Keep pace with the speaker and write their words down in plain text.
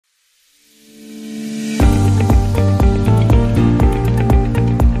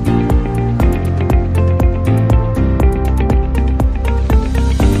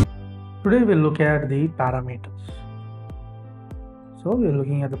at the parameters. So we are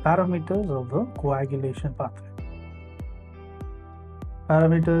looking at the parameters of the coagulation pathway.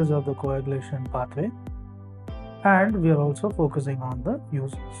 Parameters of the coagulation pathway, and we are also focusing on the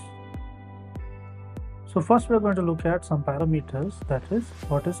uses. So first we are going to look at some parameters, that is,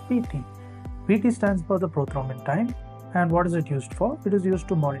 what is PT? PT stands for the prothrombin time, and what is it used for? It is used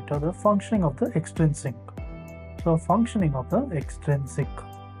to monitor the functioning of the extrinsic. So functioning of the extrinsic.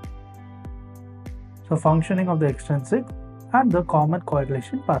 So functioning of the extrinsic and the common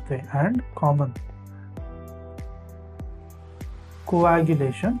coagulation pathway and common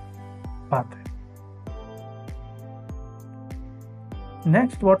coagulation pathway.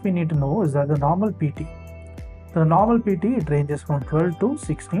 Next, what we need to know is that the normal PT. The normal PT, it ranges from 12 to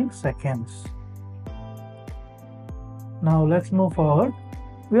 16 seconds. Now let's move forward.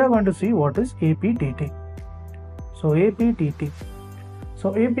 We are going to see what is APTT. So APTT.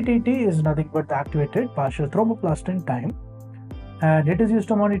 So APTT is nothing but the activated partial thromboplastin time, and it is used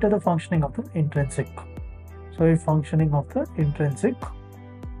to monitor the functioning of the intrinsic. So functioning of the intrinsic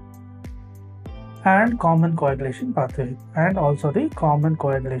and common coagulation pathway, and also the common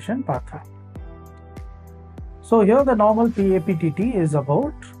coagulation pathway. So here the normal APTT is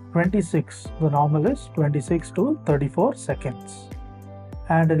about 26. The normal is 26 to 34 seconds.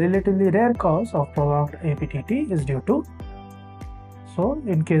 And a relatively rare cause of prolonged APTT is due to, so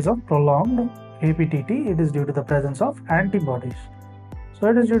in case of prolonged APTT, it is due to the presence of antibodies. So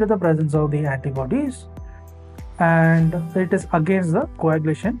it is due to the presence of the antibodies, and it is against the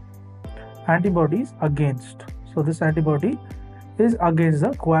coagulation. Antibodies against. So this antibody is against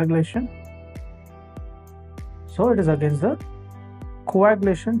the coagulation. So it is against the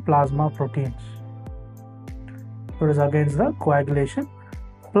coagulation plasma proteins. So it is against the coagulation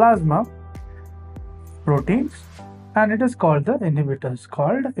plasma proteins, and it is called the inhibitors.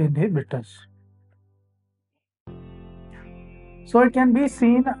 So it can be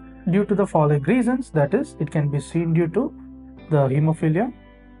seen due to the following reasons, that is, it can be seen due to the hemophilia.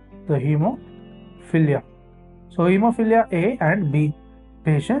 So hemophilia A and B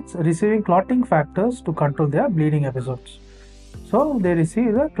patients receiving clotting factors to control their bleeding episodes. So they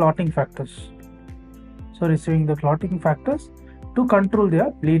receive the clotting factors. So receiving the clotting factors to control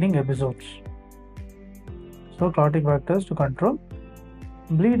their bleeding episodes. So clotting factors to control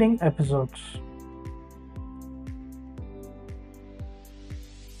bleeding episodes.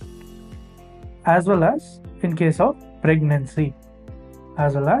 As well as in case of pregnancy.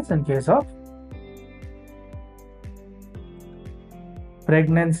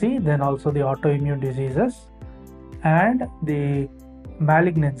 Then also the autoimmune diseases and the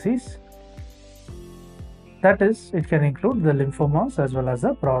malignancies. That is, it can include the lymphomas as well as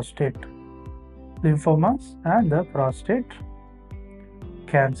the prostate. Lymphomas and the prostate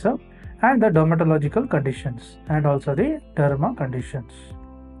cancer, and the dermatological conditions, and also the derma conditions.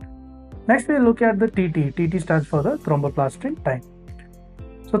 Next we look at the TT. TT stands for the thromboplastin time.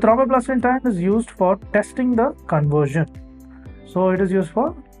 So thromboplastin time is used for testing the conversion. So it is used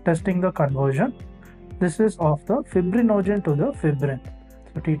for testing the conversion. This is of the fibrinogen to the fibrin.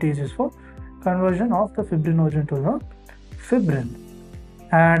 So TT is used for conversion of the fibrinogen to the fibrin.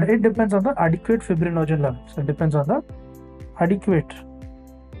 And it depends on the adequate fibrinogen levels. It depends on the adequate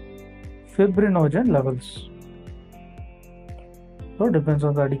fibrinogen levels. So it depends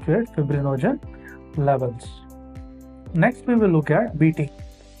on the adequate fibrinogen levels. Next we will look at BT.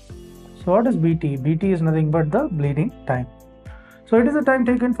 So what is BT? BT is nothing but the bleeding time. So it is the time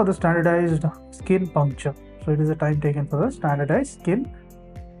taken for the standardized skin puncture.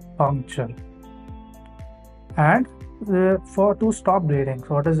 And to stop bleeding.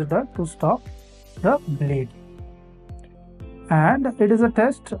 So what is it done? To stop the bleed. And it is a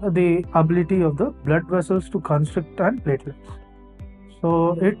test the ability of the blood vessels to constrict and platelets.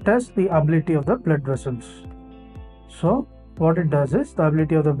 So it tests the ability of the blood vessels. So what it does is the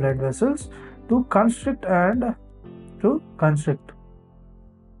ability of the blood vessels to constrict and to constrict.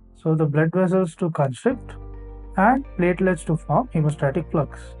 So the blood vessels to constrict and platelets to form hemostatic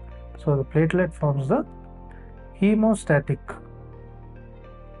flux. So the platelet forms the hemostatic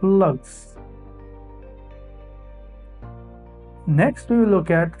flux. Next we will look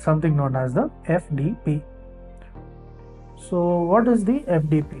at something known as the FDP. So what is the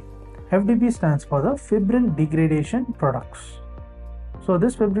FDP? FDP stands for the fibrin degradation products. So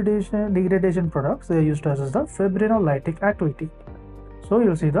this fibrin degradation products, they are used as the fibrinolytic activity. So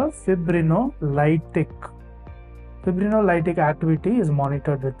you'll see the fibrinolytic activity is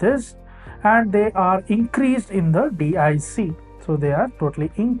monitored with this, and they are increased in the DIC. So they are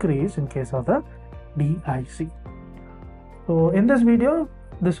totally increased in case of the DIC. So in this video,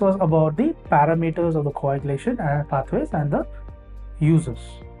 this was about the parameters of the coagulation and pathways and the uses.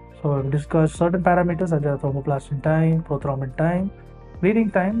 So I've discussed certain parameters such as thromboplastin time, prothrombin time,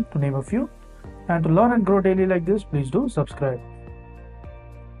 bleeding time, to name a few. And to learn and grow daily like this, please do subscribe.